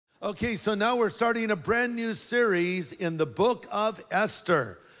Okay, so now we're starting a brand new series in the book of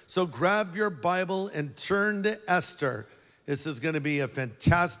Esther. So grab your Bible and turn to Esther. This is going to be a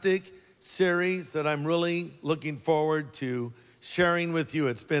fantastic series that I'm really looking forward to sharing with you.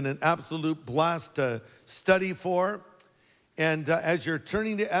 It's been an absolute blast to study for. And as you're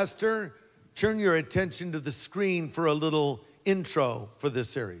turning to Esther, turn your attention to the screen for a little intro for this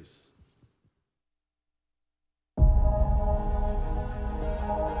series.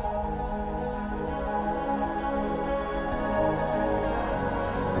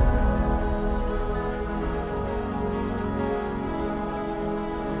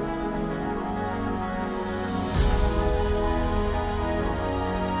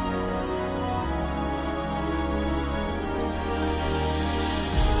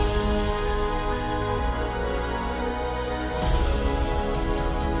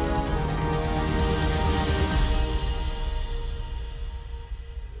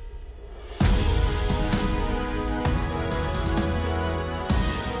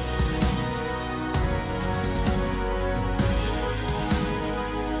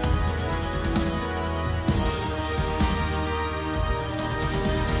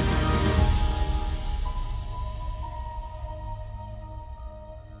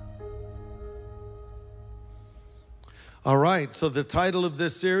 All right, so the title of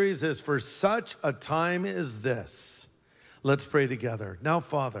this series is For Such a Time as This. Let's pray together. Now,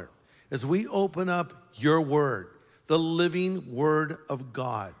 Father, as we open up your word, the living word of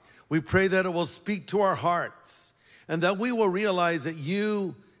God, we pray that it will speak to our hearts and that we will realize that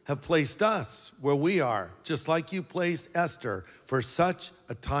you have placed us where we are, just like you placed Esther, for such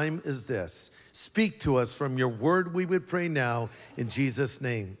a time as this. Speak to us from your word, we would pray now, in Jesus'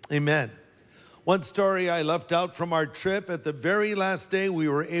 name. Amen. One story I left out from our trip, at the very last day, we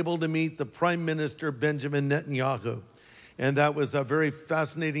were able to meet the Prime Minister, Benjamin Netanyahu. And that was a very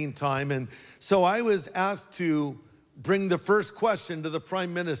fascinating time. And so I was asked to bring the first question to the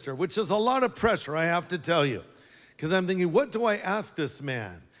Prime Minister, which is a lot of pressure, I have to tell you. Because I'm thinking, what do I ask this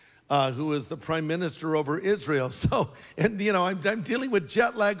man? Who is the Prime Minister over Israel. So, and I'm dealing with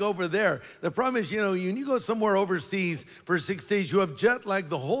jet lag over there. The problem is, when you go somewhere overseas for 6 days, you have jet lag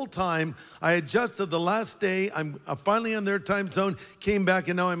the whole time. I adjusted the last day. I'm finally on their time zone, came back,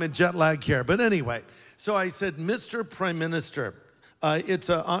 and now I'm in jet lag here. But anyway, so I said, Mr. Prime Minister, I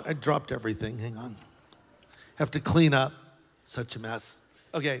dropped everything, hang on. Have to clean up, such a mess.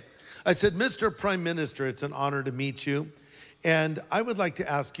 Okay, I said, Mr. Prime Minister, it's an honor to meet you. And I would like to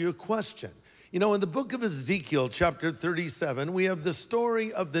ask you a question. In the book of Ezekiel, chapter 37, we have the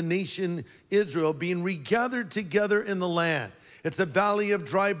story of the nation Israel being regathered together in the land. It's a valley of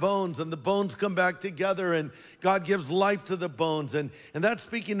dry bones, and the bones come back together, and God gives life to the bones. And that's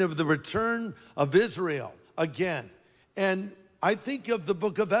speaking of the return of Israel again. And I think of the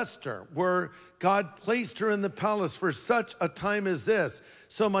book of Esther, where God placed her in the palace for such a time as this.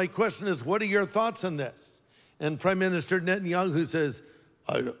 So my question is, what are your thoughts on this? And Prime Minister Netanyahu says,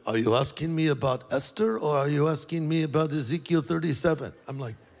 are you asking me about Esther, or are you asking me about Ezekiel 37? I'm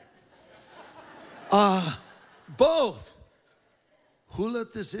like, both. Who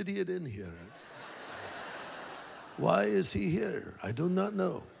let this idiot in here? Why is he here? I do not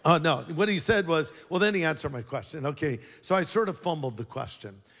know. Oh, no, what he said was, well, then he answered my question. Okay, so I sort of fumbled the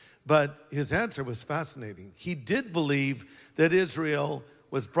question, but his answer was fascinating. He did believe that Israel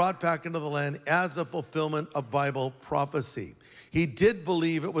was brought back into the land as a fulfillment of Bible prophecy. He did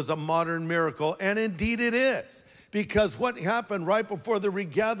believe it was a modern miracle, and indeed it is, because what happened right before the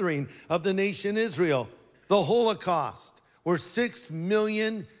regathering of the nation Israel? The Holocaust, where 6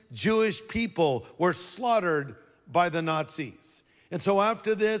 million Jewish people were slaughtered by the Nazis. And so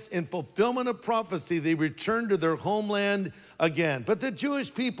after this, in fulfillment of prophecy, they returned to their homeland again. But the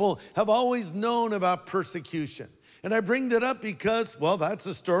Jewish people have always known about persecution. And I bring that up because, well, that's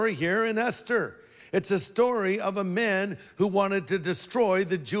a story here in Esther. It's a story of a man who wanted to destroy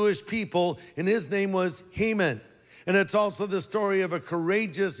the Jewish people, and his name was Haman. And it's also the story of a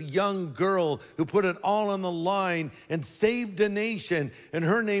courageous young girl who put it all on the line and saved a nation, and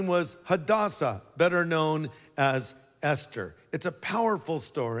her name was Hadassah, better known as Esther. It's a powerful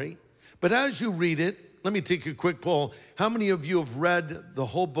story, but as you read it, let me take a quick poll. How many of you have read the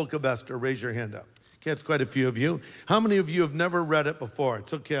whole book of Esther? Raise your hand up. Okay, it's quite a few of you. How many of you have never read it before?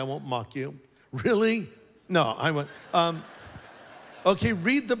 It's okay, I won't mock you. Really? No, I won't. Okay,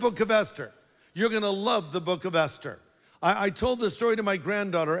 read the book of Esther. You're gonna love the book of Esther. I told the story to my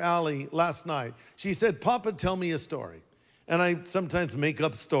granddaughter, Allie, last night. She said, Papa, tell me a story. And I sometimes make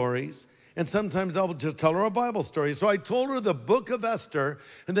up stories, and sometimes I'll just tell her a Bible story. So I told her the book of Esther,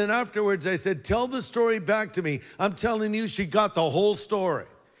 and then afterwards I said, tell the story back to me. I'm telling you, she got the whole story.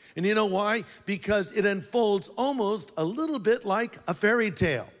 And you know why? Because it unfolds almost a little bit like a fairy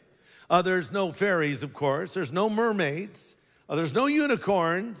tale. There's no fairies, of course. There's no mermaids. There's no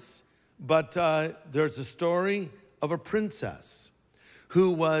unicorns. But there's a story of a princess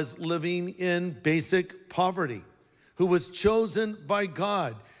who was living in basic poverty, who was chosen by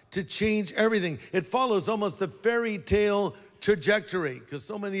God to change everything. It follows almost the fairy tale trajectory, because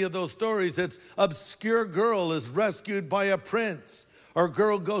so many of those stories, it's obscure girl is rescued by a prince, or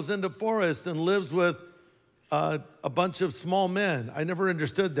girl goes into forest and lives with a bunch of small men. I never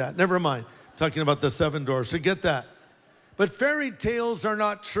understood that. Never mind. I'm talking about the seven doors. Forget that. But fairy tales are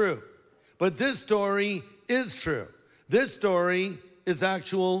not true. But this story is true. This story is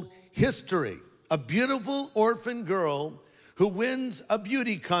actual history. A beautiful orphan girl who wins a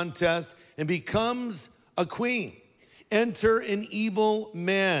beauty contest and becomes a queen. Enter an evil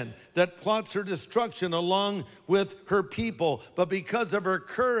man that plots her destruction along with her people. But because of her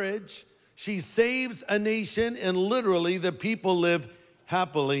courage, she saves a nation, and literally the people live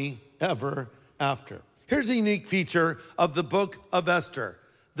happily ever after. Here's a unique feature of the book of Esther.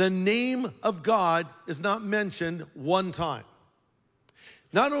 The name of God is not mentioned one time.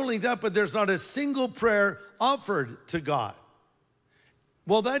 Not only that, but there's not a single prayer offered to God.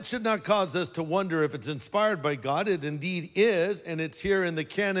 Well, that should not cause us to wonder if it's inspired by God. It indeed is, and it's here in the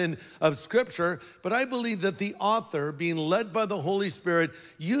canon of Scripture. But I believe that the author, being led by the Holy Spirit,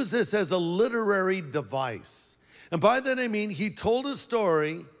 used this as a literary device. And by that I mean he told a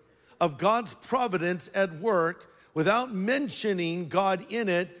story of God's providence at work without mentioning God in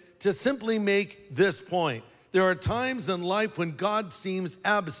it, to simply make this point. There are times in life when God seems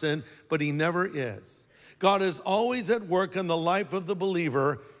absent, but he never is. God is always at work in the life of the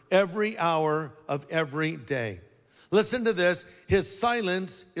believer every hour of every day. Listen to this. His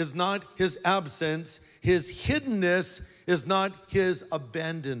silence is not his absence. His hiddenness is not his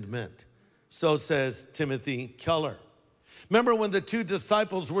abandonment. So says Timothy Keller. Remember when the two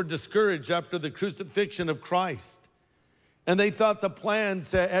disciples were discouraged after the crucifixion of Christ, and they thought the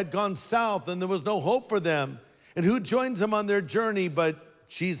plans had gone south and there was no hope for them. And who joins them on their journey but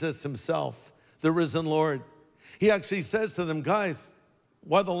Jesus himself, the risen Lord? He actually says to them, guys,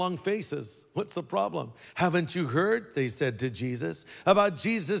 why the long faces? What's the problem? Haven't you heard, they said to Jesus, about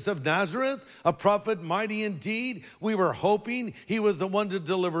Jesus of Nazareth, a prophet mighty indeed? We were hoping he was the one to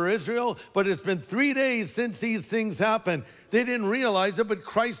deliver Israel, but it's been 3 days since these things happened. They didn't realize it, but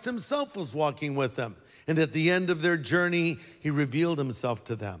Christ himself was walking with them. And at the end of their journey, he revealed himself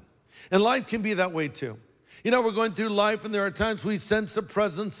to them. And life can be that way too. You know, we're going through life, and there are times we sense the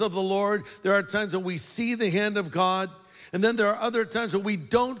presence of the Lord. There are times when we see the hand of God. And then there are other times when we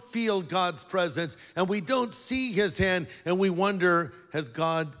don't feel God's presence and we don't see his hand, and we wonder, has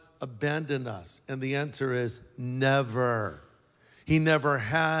God abandoned us? And the answer is never. He never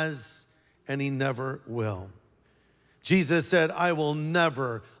has, and he never will. Jesus said, I will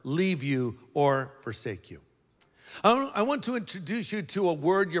never leave you or forsake you. I want to introduce you to a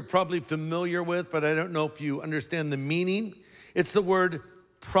word you're probably familiar with, but I don't know if you understand the meaning. It's the word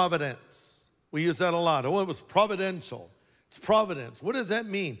providence. We use that a lot. Oh, it was providential. It's providence. What does that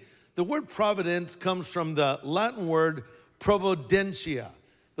mean? The word providence comes from the Latin word providentia.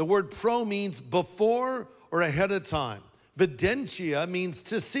 The word pro means before or ahead of time. Videntia means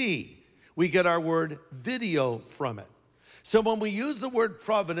to see. We get our word video from it. So when we use the word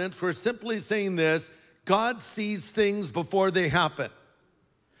providence, we're simply saying this: God sees things before they happen.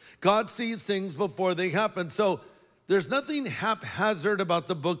 God sees things before they happen. So there's nothing haphazard about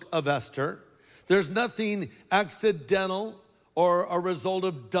the book of Esther. There's nothing accidental or a result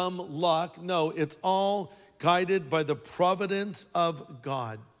of dumb luck. No, it's all guided by the providence of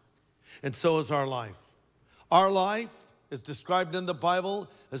God. And so is our life. Our life is described in the Bible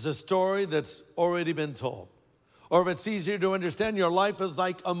as a story that's already been told. Or if it's easier to understand, your life is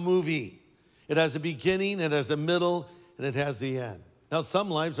like a movie. It has a beginning, it has a middle, and it has the end. Now, some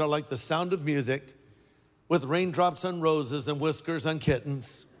lives are like The Sound of Music, with raindrops on roses and whiskers on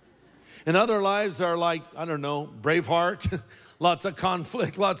kittens. And other lives are like, I don't know, Braveheart, lots of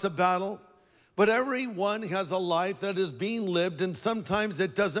conflict, lots of battle. But everyone has a life that is being lived, and sometimes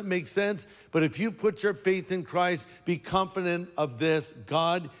it doesn't make sense. But if you put your faith in Christ, be confident of this: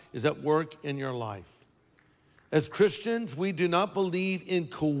 God is at work in your life. As Christians, we do not believe in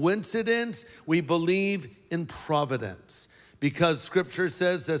coincidence. We believe in providence. Because Scripture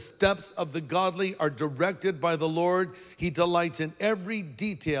says the steps of the godly are directed by the Lord. He delights in every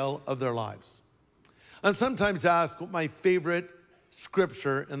detail of their lives. I'm sometimes asked what my favorite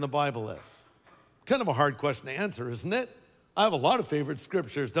scripture in the Bible is. Kind of a hard question to answer, isn't it? I have a lot of favorite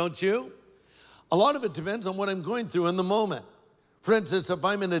scriptures, don't you? A lot of it depends on what I'm going through in the moment. For instance, if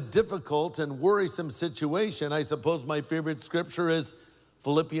I'm in a difficult and worrisome situation, I suppose my favorite scripture is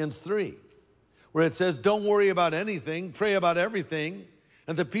Philippians 3, where it says, don't worry about anything, pray about everything,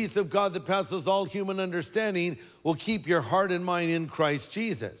 and the peace of God that passes all human understanding will keep your heart and mind in Christ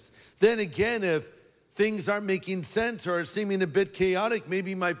Jesus. Then again, if things aren't making sense or are seeming a bit chaotic,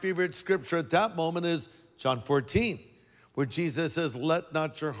 maybe my favorite scripture at that moment is John 14, where Jesus says, let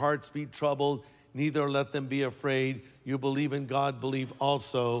not your hearts be troubled, neither let them be afraid. You believe in God, believe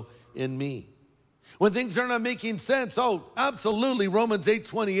also in me. When things are not making sense, oh, absolutely, Romans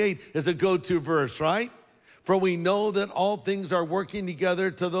 8:28 is a go-to verse, right? For we know that all things are working together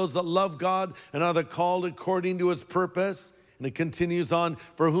to those that love God and are the called according to his purpose. And it continues on,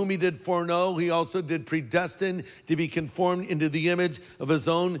 for whom he did foreknow, he also did predestine to be conformed into the image of his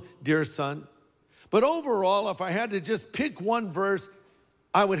own dear son. But overall, if I had to just pick one verse,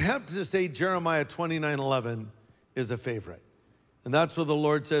 I would have to say Jeremiah 29:11 is a favorite. And that's where the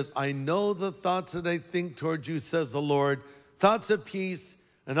Lord says, I know the thoughts that I think toward you, says the Lord, thoughts of peace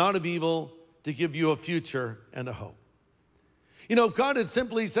and not of evil, to give you a future and a hope. You know, if God had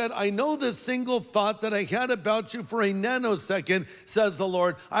simply said, I know the single thought that I had about you for a nanosecond, says the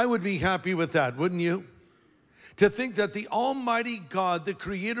Lord, I would be happy with that, wouldn't you? To think that the Almighty God, the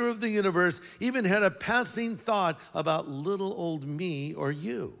creator of the universe, even had a passing thought about little old me or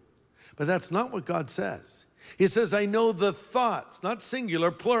you. But that's not what God says. He says, I know the thoughts, not singular,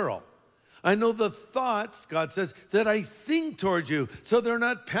 plural. I know the thoughts, God says, that I think towards you. So they're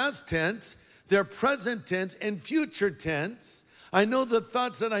not past tense, they're present tense and future tense. I know the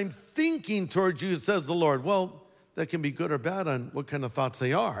thoughts that I'm thinking towards you, says the Lord. Well, that can be good or bad on what kind of thoughts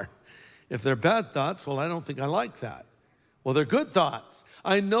they are. If they're bad thoughts, well, I don't think I like that. Well, they're good thoughts.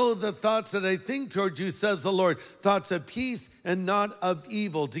 I know the thoughts that I think towards you, says the Lord, thoughts of peace and not of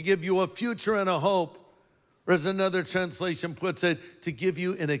evil, to give you a future and a hope. Or as another translation puts it, to give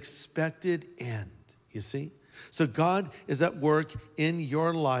you an expected end, you see? So God is at work in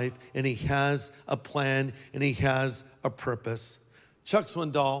your life, and he has a plan, and he has a purpose. Chuck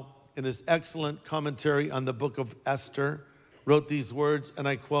Swindoll, in his excellent commentary on the book of Esther, wrote these words, and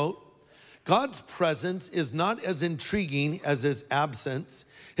I quote, God's presence is not as intriguing as his absence.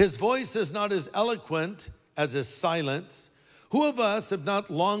 His voice is not as eloquent as his silence. Who of us have not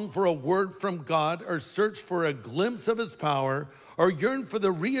longed for a word from God or searched for a glimpse of his power or yearned for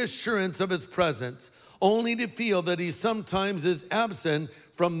the reassurance of his presence, only to feel that he sometimes is absent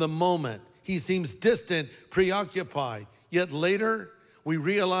from the moment? He seems distant, preoccupied. Yet later, we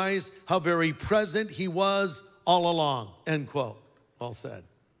realize how very present he was all along, end quote. Well said.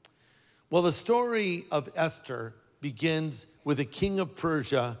 Well, the story of Esther begins with the king of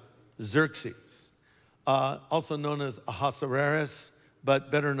Persia, Xerxes. Also known as Ahasuerus,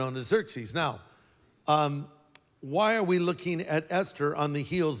 but better known as Xerxes. Now, why are we looking at Esther on the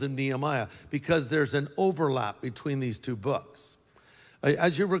heels of Nehemiah? Because there's an overlap between these two books.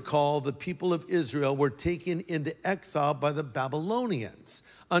 As you recall, the people of Israel were taken into exile by the Babylonians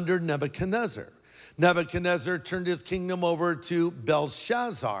under Nebuchadnezzar. Nebuchadnezzar turned his kingdom over to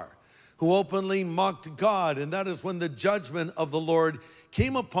Belshazzar, who openly mocked God, and that is when the judgment of the Lord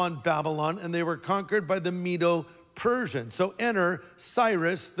came upon Babylon, and they were conquered by the Medo-Persians. So enter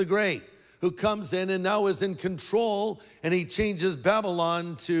Cyrus the Great, who comes in and now is in control, and he changes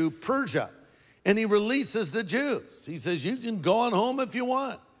Babylon to Persia, and he releases the Jews. He says, you can go on home if you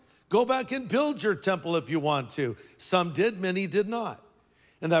want. Go back and build your temple if you want to. Some did, many did not.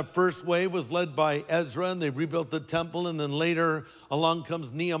 And that first wave was led by Ezra, and they rebuilt the temple, and then later along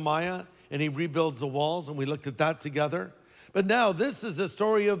comes Nehemiah, and he rebuilds the walls, and we looked at that together. But now this is a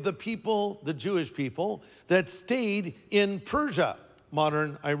story of the people, the Jewish people, that stayed in Persia,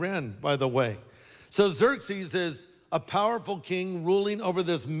 modern Iran, by the way. So Xerxes is a powerful king ruling over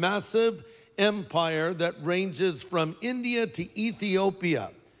this massive empire that ranges from India to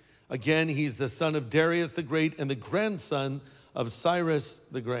Ethiopia. Again, he's the son of Darius the Great and the grandson of Cyrus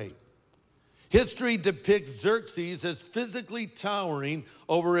the Great. History depicts Xerxes as physically towering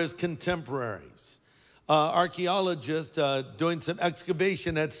over his contemporaries. Archaeologists doing some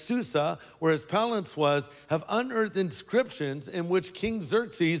excavation at Susa, where his palace was, have unearthed inscriptions in which King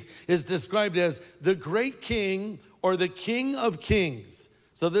Xerxes is described as the great king or the king of kings.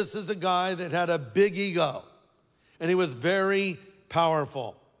 So this is a guy that had a big ego, and he was very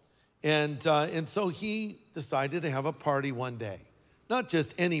powerful. And so he decided to have a party one day. Not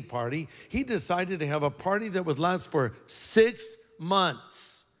just any party. He decided to have a party that would last for 6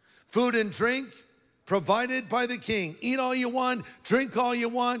 months. Food and drink provided by the king. Eat all you want, drink all you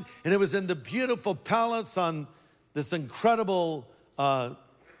want. And it was in the beautiful palace on this incredible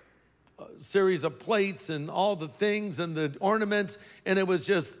series of plates and all the things and the ornaments, and it was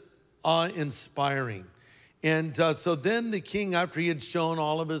just awe-inspiring. And so then the king, after he had shown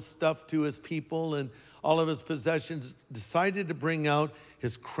all of his stuff to his people and all of his possessions, decided to bring out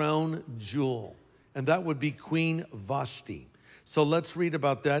his crown jewel, and that would be Queen Vashti. So let's read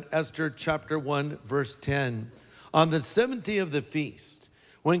about that. Esther chapter 1, verse 10. On the 7th day of the feast,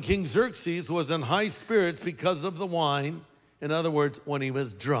 when King Xerxes was in high spirits because of the wine, in other words, when he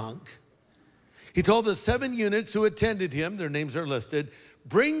was drunk, he told the 7 eunuchs who attended him, their names are listed,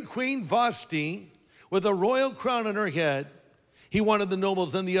 bring Queen Vashti with a royal crown on her head. He wanted the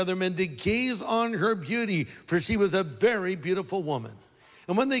nobles and the other men to gaze on her beauty, for she was a very beautiful woman.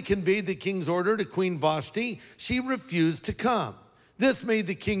 And when they conveyed the king's order to Queen Vashti, she refused to come. This made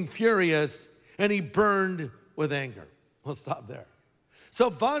the king furious, and he burned with anger. We'll stop there. So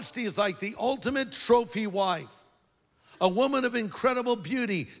Vashti is like the ultimate trophy wife, a woman of incredible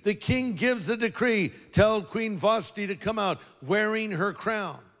beauty. The king gives a decree, tell Queen Vashti to come out wearing her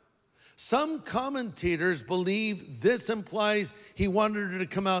crown. Some commentators believe this implies he wanted her to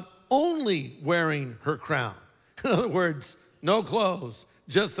come out only wearing her crown. In other words, no clothes,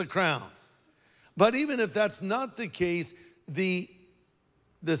 just the crown. But even if that's not the case, the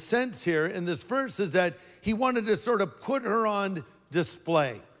sense here in this verse is that he wanted to sort of put her on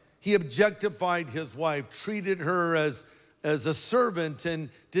display. He objectified his wife, treated her as a servant, and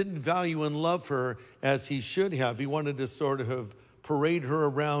didn't value and love her as he should have. He wanted to sort of parade her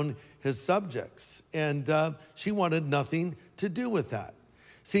around his subjects, and she wanted nothing to do with that.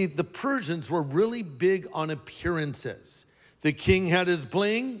 See, the Persians were really big on appearances. The king had his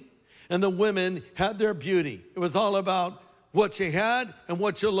bling, and the women had their beauty. It was all about what you had and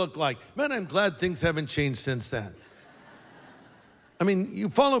what you looked like. Man, I'm glad things haven't changed since then. I mean, you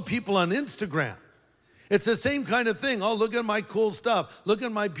follow people on Instagram. It's the same kind of thing. Oh, look at my cool stuff. Look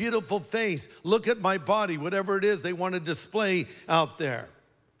at my beautiful face. Look at my body, whatever it is they want to display out there.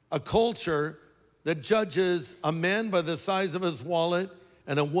 A culture that judges a man by the size of his wallet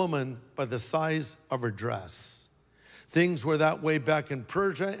and a woman by the size of her dress. Things were that way back in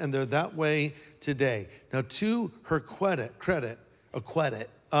Persia, and they're that way today. Now, to her credit,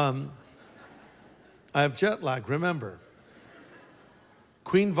 I have jet lag, remember.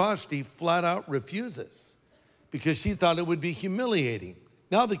 Queen Vashti flat out refuses because she thought it would be humiliating.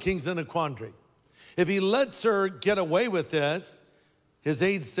 Now the king's in a quandary. If he lets her get away with this, his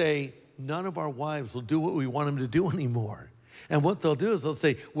aides say, none of our wives will do what we want them to do anymore. And what they'll do is they'll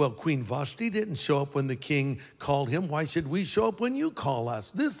say, well, Queen Vashti didn't show up when the king called him. Why should we show up when you call us?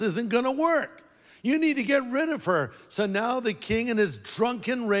 This isn't going to work. You need to get rid of her. So now the king, in his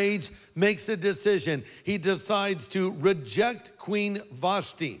drunken rage, makes a decision. He decides to reject Queen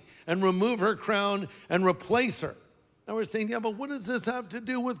Vashti and remove her crown and replace her. Now we're saying, yeah, but what does this have to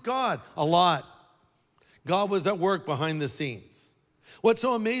do with God? A lot. God was at work behind the scenes. What's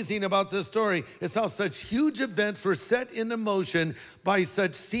so amazing about this story is how such huge events were set into motion by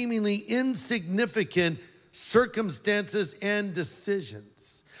such seemingly insignificant circumstances and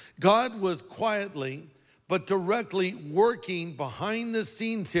decisions. God was quietly but directly working behind the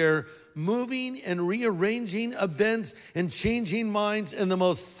scenes here, moving and rearranging events and changing minds in the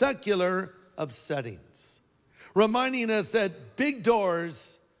most secular of settings, reminding us that big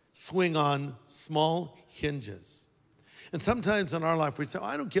doors swing on small hinges. And sometimes in our life, we say, oh,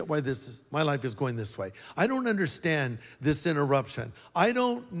 I don't get why my life is going this way. I don't understand this interruption. I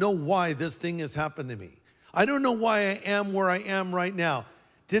don't know why this thing has happened to me. I don't know why I am where I am right now.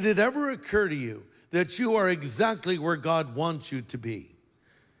 Did it ever occur to you that you are exactly where God wants you to be?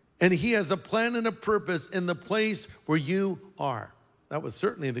 And he has a plan and a purpose in the place where you are. That was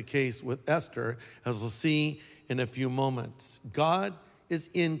certainly the case with Esther, as we'll see in a few moments. God is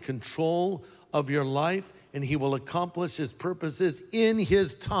in control of your life, and he will accomplish his purposes in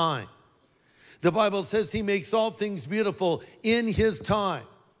his time. The Bible says he makes all things beautiful in his time,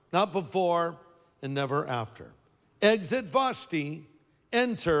 not before and never after. Exit Vashti,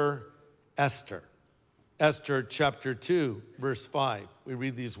 enter Esther. Esther chapter 2, verse 5. We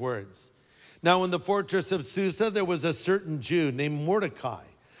read these words. Now in the fortress of Susa, there was a certain Jew named Mordecai,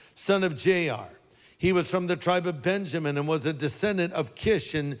 son of Jair. He was from the tribe of Benjamin and was a descendant of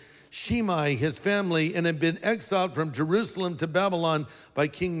Kish and Shimei, his family, and had been exiled from Jerusalem to Babylon by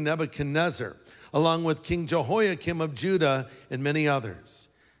King Nebuchadnezzar, along with King Jehoiakim of Judah and many others.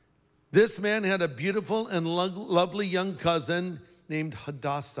 This man had a beautiful and lovely young cousin named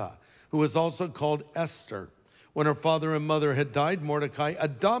Hadassah, who was also called Esther. When her father and mother had died, Mordecai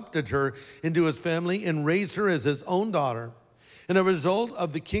adopted her into his family and raised her as his own daughter. And a result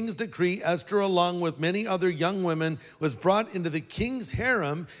of the king's decree, Esther, along with many other young women, was brought into the king's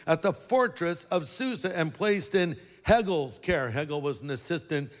harem at the fortress of Susa and placed in Hegel's care. Hegel was an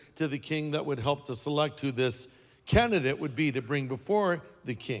assistant to the king that would help to select who this candidate would be to bring before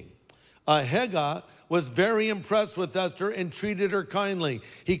the king. Hegel was very impressed with Esther and treated her kindly.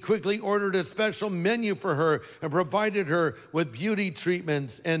 He quickly ordered a special menu for her and provided her with beauty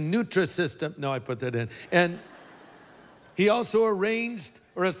treatments and Nutrisystem. No, I put that in. And he also arranged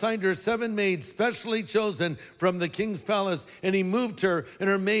or assigned her 7 maids specially chosen from the king's palace, and he moved her and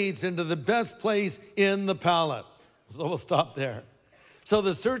her maids into the best place in the palace. So we'll stop there. So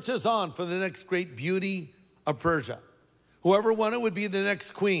the search is on for the next great beauty of Persia. Whoever won it would be the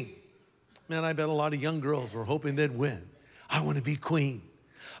next queen. Man, I bet a lot of young girls were hoping they'd win. I want to be queen.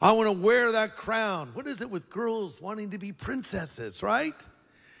 I want to wear that crown. What is it with girls wanting to be princesses, right?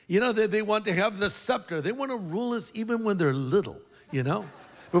 You know, they want to have the scepter. They want to rule us even when they're little, you know?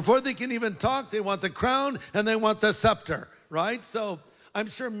 Before they can even talk, they want the crown and they want the scepter, right? So I'm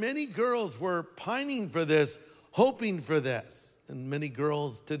sure many girls were pining for this, hoping for this. And many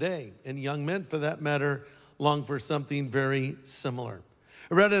girls today, and young men for that matter, long for something very similar.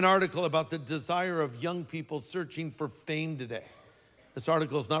 I read an article about the desire of young people searching for fame today. This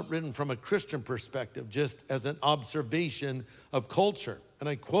article is not written from a Christian perspective, just as an observation of culture. And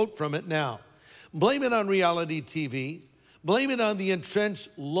I quote from it now. Blame it on reality TV. Blame it on the entrenched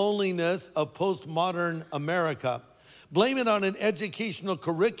loneliness of postmodern America. Blame it on an educational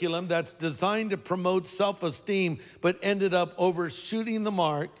curriculum that's designed to promote self-esteem but ended up overshooting the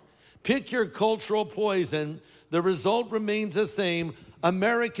mark. Pick your cultural poison. The result remains the same.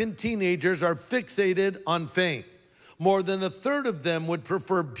 American teenagers are fixated on fame. More than a third of them would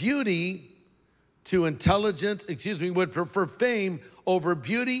prefer beauty to intelligence, would prefer fame over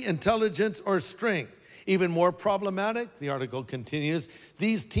beauty, intelligence, or strength. Even more problematic, the article continues,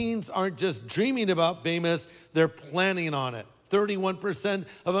 these teens aren't just dreaming about famous, they're planning on it. 31%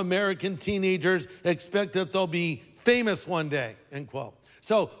 of American teenagers expect that they'll be famous one day, end quote.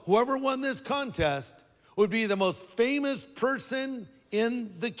 So whoever won this contest would be the most famous person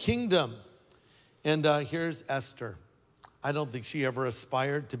in the kingdom. And here's Esther. I don't think she ever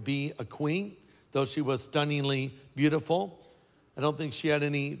aspired to be a queen, though she was stunningly beautiful. I don't think she had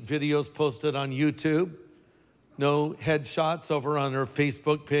any videos posted on YouTube, no headshots over on her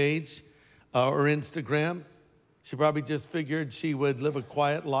Facebook page or Instagram. She probably just figured she would live a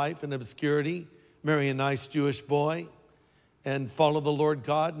quiet life in obscurity, marry a nice Jewish boy, and follow the Lord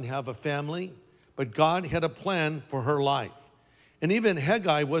God and have a family. But God had a plan for her life. And even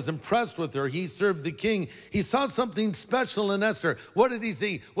Haggai was impressed with her. He served the king. He saw something special in Esther. What did he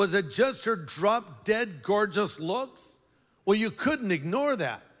see? Was it just her drop-dead gorgeous looks? Well, you couldn't ignore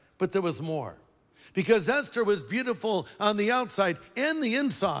that, but there was more. Because Esther was beautiful on the outside and the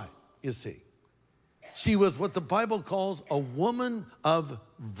inside, you see. She was what the Bible calls a woman of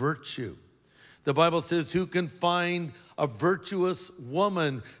virtue. The Bible says, who can find a virtuous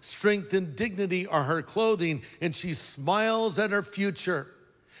woman? Strength and dignity are her clothing, and she smiles at her future.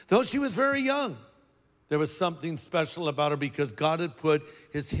 Though she was very young, there was something special about her because God had put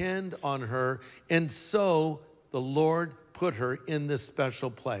his hand on her, and so the Lord put her in this special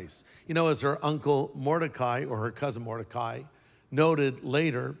place. You know, as her uncle Mordecai, or her cousin Mordecai, noted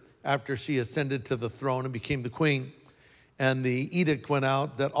later after she ascended to the throne and became the queen, and the edict went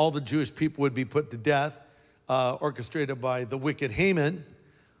out that all the Jewish people would be put to death, orchestrated by the wicked Haman.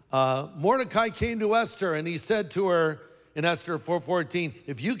 Mordecai came to Esther and he said to her in Esther 4:14,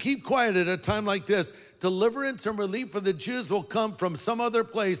 if you keep quiet at a time like this, deliverance and relief for the Jews will come from some other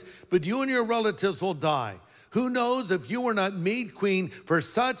place, but you and your relatives will die. Who knows if you were not made queen for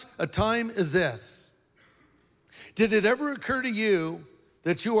such a time as this? Did it ever occur to you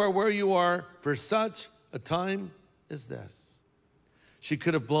that you are where you are for such a time as this? She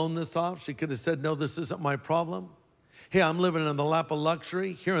could have blown this off. She could have said, no, this isn't my problem. Hey, I'm living in the lap of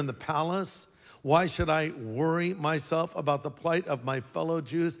luxury here in the palace. Why should I worry myself about the plight of my fellow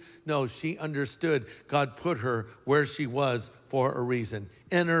Jews? No, she understood God put her where she was for a reason.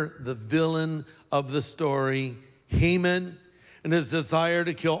 Enter the villain of the story, Haman, and his desire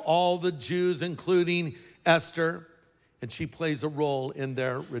to kill all the Jews, including Esther, and she plays a role in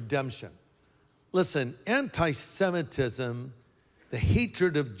their redemption. Listen, anti-Semitism, the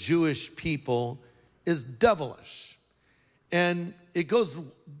hatred of Jewish people, is devilish. And it goes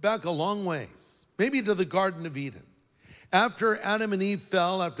back a long ways, maybe to the Garden of Eden. After Adam and Eve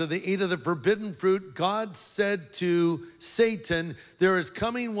fell, after they ate of the forbidden fruit, God said to Satan, there is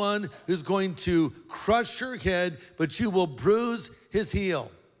coming one who's going to crush your head, but you will bruise his heel.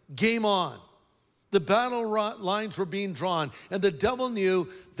 Game on. The battle lines were being drawn, and the devil knew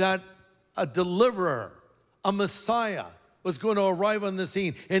that a deliverer, a Messiah, was going to arrive on the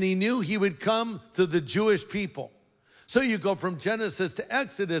scene, and he knew he would come to the Jewish people. So you go from Genesis to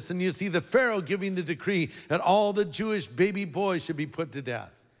Exodus, and you see the Pharaoh giving the decree that all the Jewish baby boys should be put to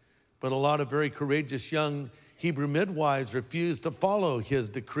death. But a lot of very courageous young Hebrew midwives refused to follow his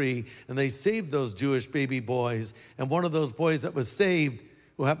decree, and they saved those Jewish baby boys. And one of those boys that was saved,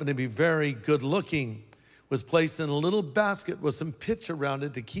 who happened to be very good looking, was placed in a little basket with some pitch around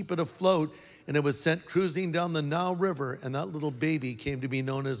it to keep it afloat, and it was sent cruising down the Nile River, and that little baby came to be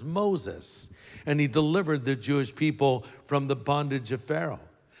known as Moses, and he delivered the Jewish people from the bondage of Pharaoh.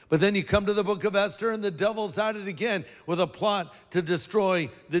 But then you come to the book of Esther, and the devil's at it again with a plot to destroy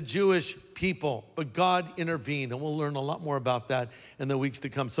the Jewish people. But God intervened, and we'll learn a lot more about that in the weeks to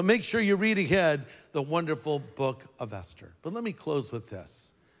come. So make sure you read ahead the wonderful book of Esther. But let me close with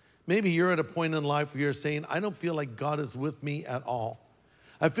this. Maybe you're at a point in life where you're saying, I don't feel like God is with me at all.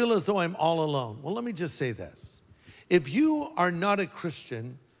 I feel as though I'm all alone. Well, let me just say this. If you are not a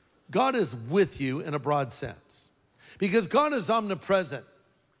Christian, God is with you in a broad sense, because God is omnipresent.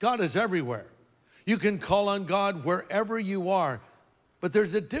 God is everywhere. You can call on God wherever you are, but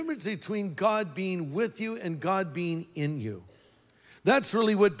there's a difference between God being with you and God being in you. That's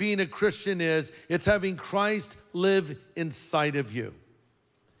really what being a Christian is. It's having Christ live inside of you.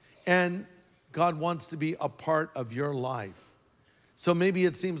 And God wants to be a part of your life. So maybe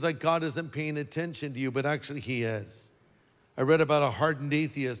it seems like God isn't paying attention to you, but actually he is. I read about a hardened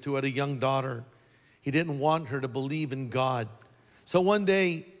atheist who had a young daughter. He didn't want her to believe in God. So one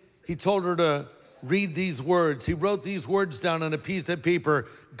day he told her to read these words. He wrote these words down on a piece of paper.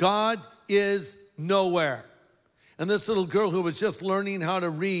 God is nowhere. And this little girl who was just learning how to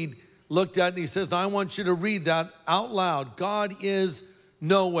read looked at it and he says, now I want you to read that out loud. God is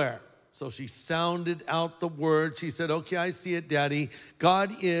nowhere. So she sounded out the word. She said, okay, I see it, Daddy.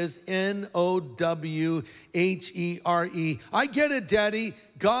 God is Nowhere. I get it, Daddy.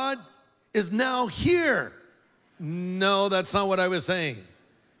 God is now here. No, that's not what I was saying.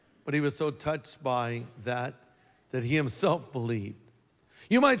 But he was so touched by that he himself believed.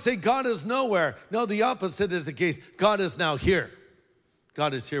 You might say God is nowhere. No, the opposite is the case. God is now here.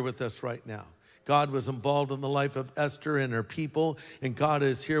 God is here with us right now. God was involved in the life of Esther and her people, and God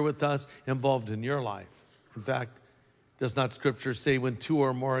is here with us, involved in your life. In fact, does not Scripture say when two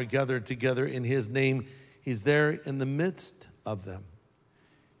or more are gathered together in his name, he's there in the midst of them?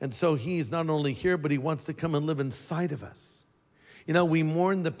 And so he's not only here, but he wants to come and live inside of us. You know, we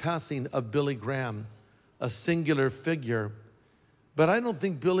mourn the passing of Billy Graham, a singular figure, but I don't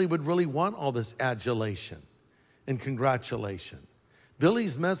think Billy would really want all this adulation and congratulation.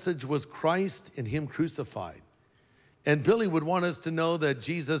 Billy's message was Christ and him crucified. And Billy would want us to know that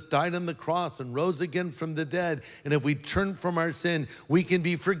Jesus died on the cross and rose again from the dead. And if we turn from our sin, we can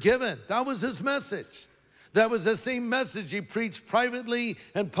be forgiven. That was his message. That was the same message he preached privately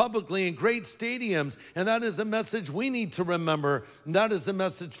and publicly in great stadiums. And that is a message we need to remember. And that is the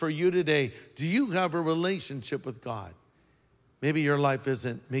message for you today. Do you have a relationship with God? Maybe your life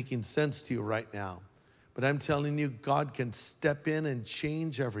isn't making sense to you right now. But I'm telling you, God can step in and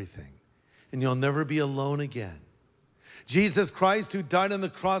change everything. And you'll never be alone again. Jesus Christ, who died on the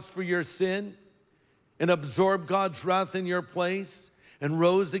cross for your sin and absorbed God's wrath in your place and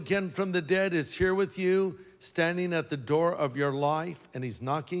rose again from the dead, is here with you, standing at the door of your life, and he's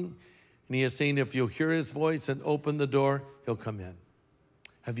knocking. And he is saying, if you'll hear his voice and open the door, he'll come in.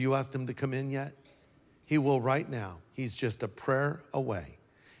 Have you asked him to come in yet? He will right now. He's just a prayer away.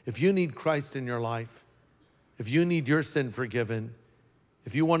 If you need Christ in your life, if you need your sin forgiven,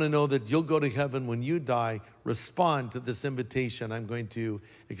 if you want to know that you'll go to heaven when you die, respond to this invitation I'm going to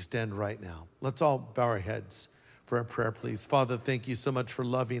extend right now. Let's all bow our heads for a prayer, please. Father, thank you so much for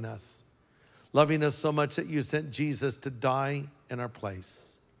loving us so much that you sent Jesus to die in our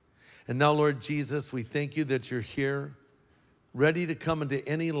place. And now, Lord Jesus, we thank you that you're here, ready to come into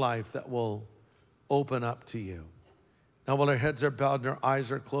any life that will open up to you. Now, while our heads are bowed and our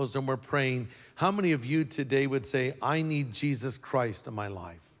eyes are closed and we're praying, how many of you today would say, I need Jesus Christ in my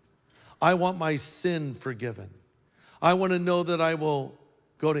life? I want my sin forgiven. I want to know that I will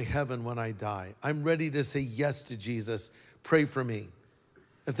go to heaven when I die. I'm ready to say yes to Jesus. Pray for me.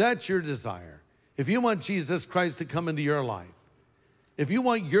 If that's your desire, if you want Jesus Christ to come into your life, if you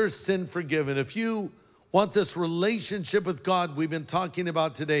want your sin forgiven, if you want this relationship with God we've been talking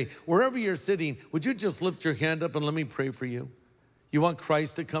about today, wherever you're sitting, would you just lift your hand up and let me pray for you? You want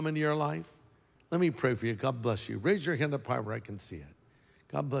Christ to come into your life? Let me pray for you. God bless you. Raise your hand up high where I can see it.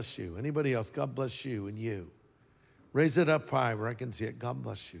 God bless you. Anybody else? God bless you and you. Raise it up high where I can see it. God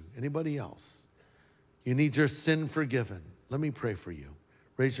bless you. Anybody else? You need your sin forgiven. Let me pray for you.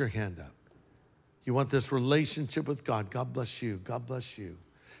 Raise your hand up. You want this relationship with God. God bless you. God bless you.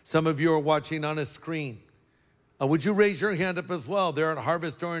 Some of you are watching on a screen. Would you raise your hand up as well? They're at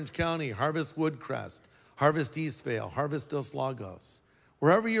Harvest Orange County, Harvest Woodcrest, Harvest Eastvale, Harvest Dos Lagos.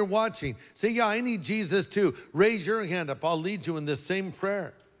 Wherever you're watching, say, yeah, I need Jesus too. Raise your hand up. I'll lead you in this same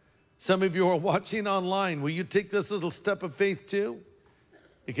prayer. Some of you are watching online. Will you take this little step of faith too?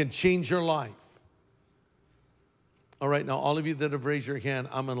 It can change your life. All right, now all of you that have raised your hand,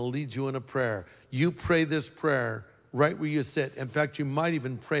 I'm going to lead you in a prayer. You pray this prayer right where you sit. In fact, you might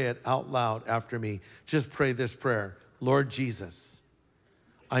even pray it out loud after me. Just pray this prayer. Lord Jesus,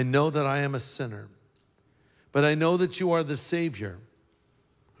 I know that I am a sinner, but I know that you are the Savior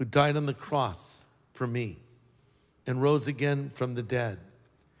who died on the cross for me and rose again from the dead.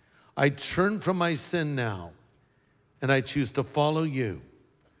 I turn from my sin now, and I choose to follow you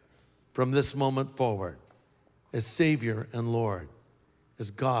from this moment forward as Savior and Lord,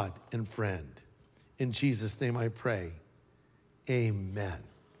 as God and friend. In Jesus' name I pray, amen.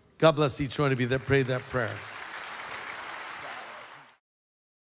 God bless each one of you that prayed that prayer.